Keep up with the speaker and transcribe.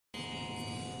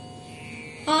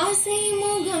ஆசை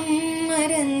முகம்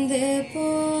மறந்து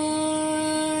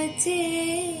போச்சே,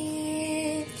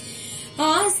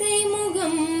 ஆசை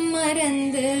முகம்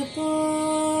மறந்து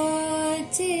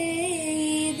போச்சே,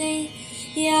 இதை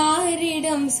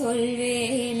யாரிடம்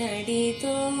சொல்வேனடி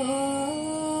தோழி.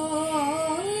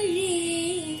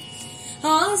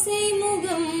 ஆசை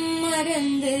முகம்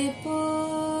மறந்து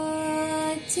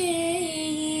போச்சே,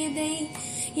 இதை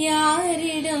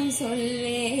யாரிடம்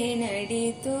சொல்வேனடி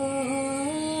தோழி.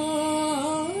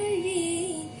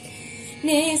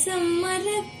 நேசம்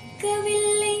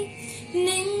மறக்கவில்லை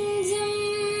நெஞ்சம்,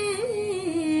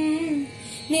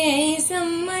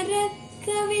 நேசம்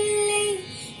மறக்கவில்லை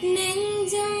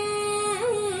நெஞ்சம்,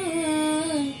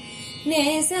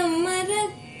 நேசம்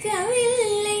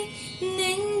மறக்கவில்லை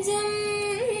நெஞ்சம்,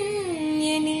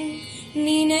 எனில்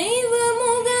நினைவு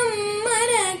முகம்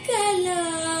மறக்கலாமோ.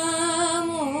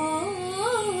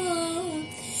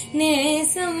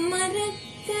 நேசம்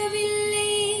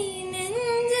மறக்கவில்லை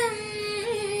நெஞ்சம்,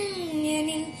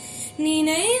 எனில்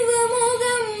நினைவு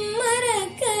முகம்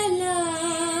மறக்கலாமோ.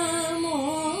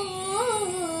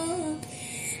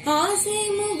 ஆசை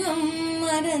முகம்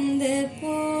மறந்து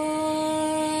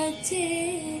போச்சே,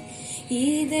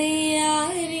 இதை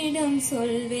யாரிடம்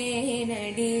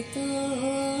சொல்வேனடி தோழி,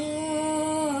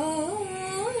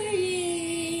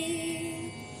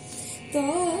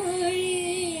 தோழி.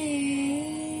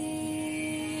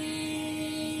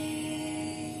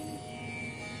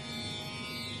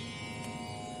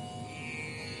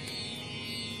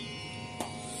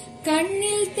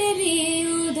 கண்ணில்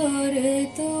தெரியுதொரு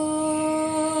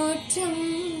தோற்றம்,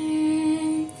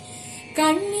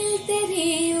 கண்ணில்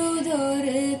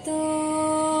தெரியுதொரு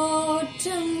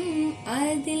தோற்றம்,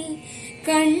 அதில்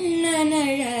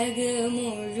கண்ணனழகு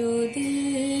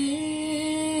முழுதில்லை.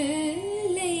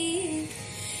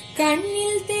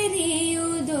 கண்ணில்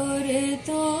தெரியுதொரு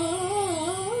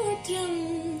தோற்றம்,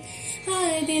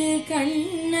 அதில்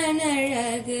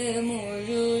கண்ணனழகு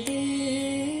முழுதில்லை.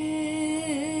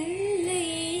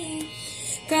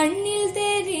 கண்ணில்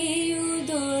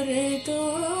தெரியுதொரு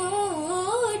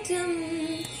தோற்றம்,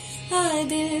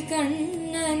 அதில்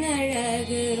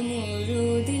கண்ணனழகு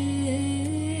முழுதில்லை.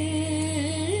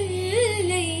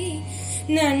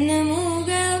 நன்ன முக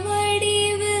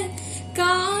வடிவு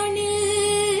காணில்,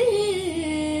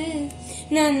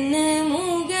 நன்ன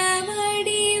முக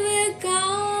வடிவு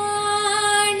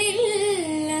காணில்,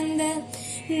 அந்த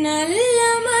நல்ல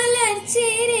மலர்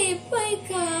சிரிப்பை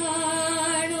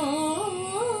காணோ.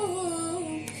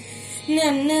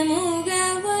 நன்ன முக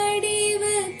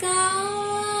வடிவு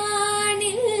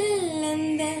காணில்,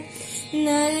 அந்த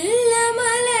நல்ல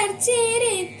மலர்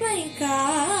சிரிப்பை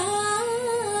காணோ.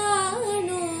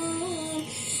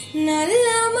 நல்ல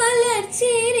மலர்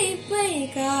சிரிப்பை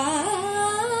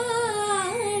காணோ.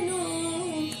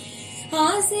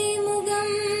 ஆசை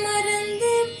முகம்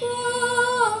மறந்து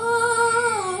போச்சே,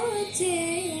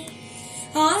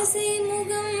 ஆசை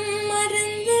முகம்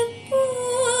மறந்து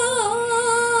போச்சே,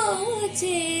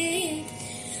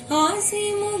 ஆசை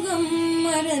முகம்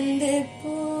மறந்து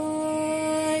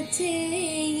போச்சே,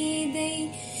 இதை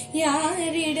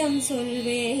யாரிடம்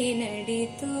சொல்வேனடி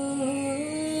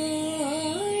தோழி.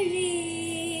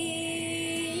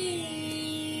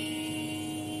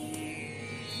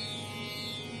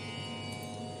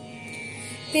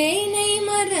 தேனை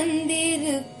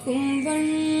மறந்திருக்கும்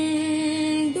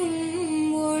வண்டும்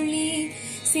ஒளி,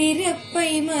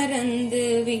 சிறப்பை மறந்து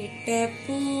விட்ட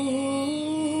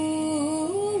பூவும்.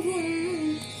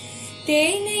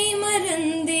 தேனை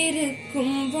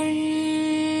மறந்திருக்கும்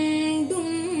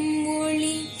வண்டும்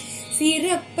ஒளி,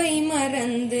 சிறப்பை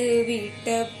மறந்து விட்ட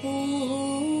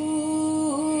பூவும்.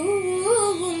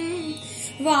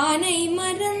 வானை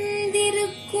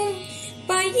மறந்திருக்கும்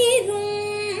பயிரும்,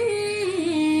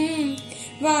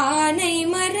 வானை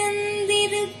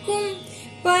மறந்திருக்கும்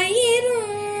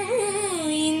பயிரும்,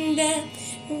 இந்த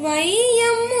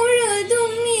வையம்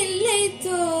முழுதும் இல்லை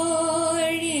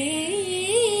தோழி.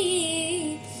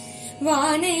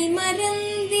 வானை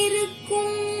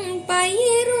மறந்திருக்கும்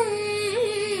பயிரும்,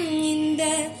 இந்த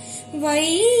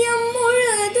வையம்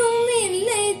முழுதும்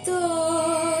இல்லை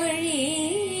தோழி.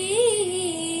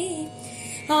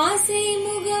 ஆசை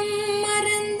முகம்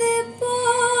மறந்து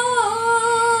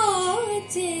போச்சே,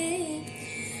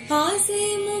 ஆசை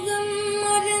முகம்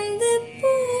மறந்து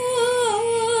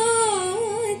போச்சே,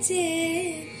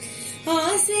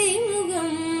 ஆசை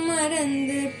முகம்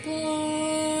மறந்து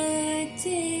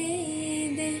போச்சே,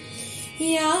 இதை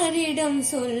யாரிடம்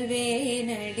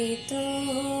சொல்வேனடி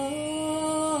தோழி.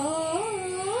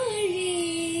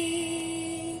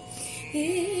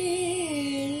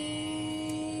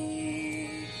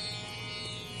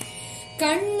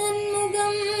 கண்ணன்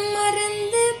முகம்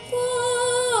மறந்து போனான்.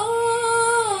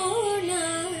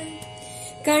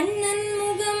 கண்ணன்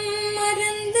முகம்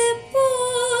மறந்து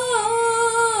போனான்.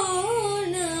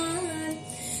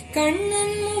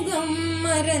 கண்ணன் முகம்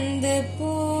மறந்து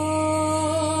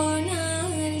போனால்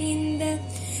இந்த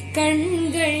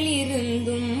கண்கள்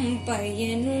இருந்தும்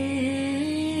பயனுண்டோ?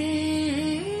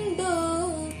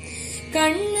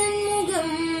 கண்ணன்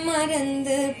முகம்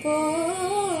மறந்து போனால்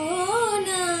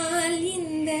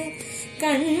இந்த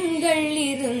கண்கள்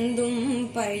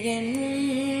இருந்தும் பயனுண்டோ?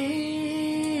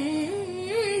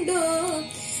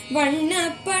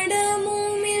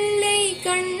 வண்ணப்படமும் இல்லை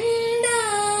கண்டாய்.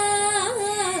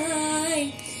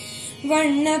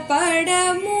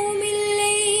 வண்ணப்படமும்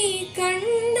இல்லை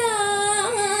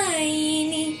கண்டாய்.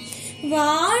 இனி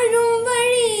வாழும்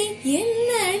வழி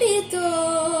என்னடி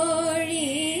தோழி?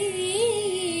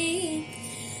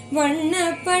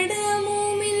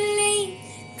 வண்ணப்படமும் இல்லை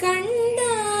கண்டாய்.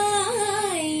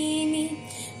 இனி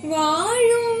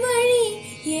வாழும் வழி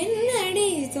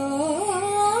என்னடி தோழி?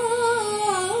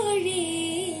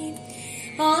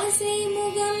 ஆசை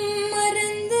முகம்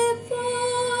மறந்து போச்சே.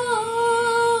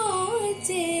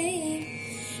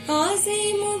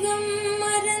 ஆசை முகம்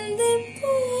மறந்து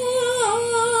போச்சே.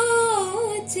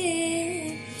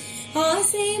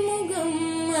 ஆசை முகம்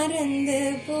மறந்து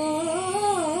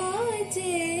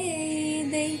போச்சே.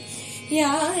 இதை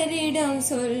யாரிடம்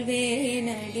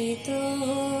சொல்வேனடி தோழி?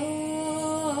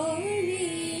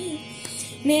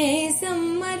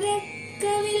 நேசம்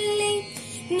மறக்கவில்லை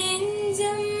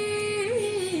நெஞ்சம்.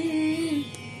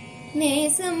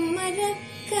 நேசம்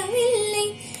மறக்கவில்லை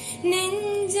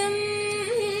நெஞ்சம்.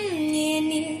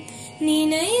 எனில்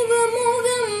நினைவு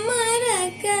முகம்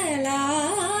மறக்கலாமோ?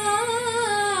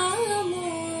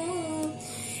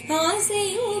 ஆசை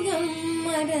முகம்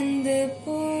மறந்து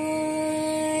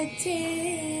போச்சே.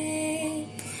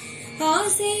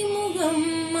 ஆசை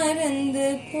முகம் மறந்து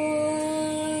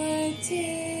போச்சே.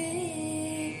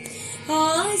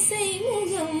 ஆசை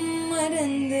முகம்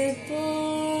மறந்து போச்சே.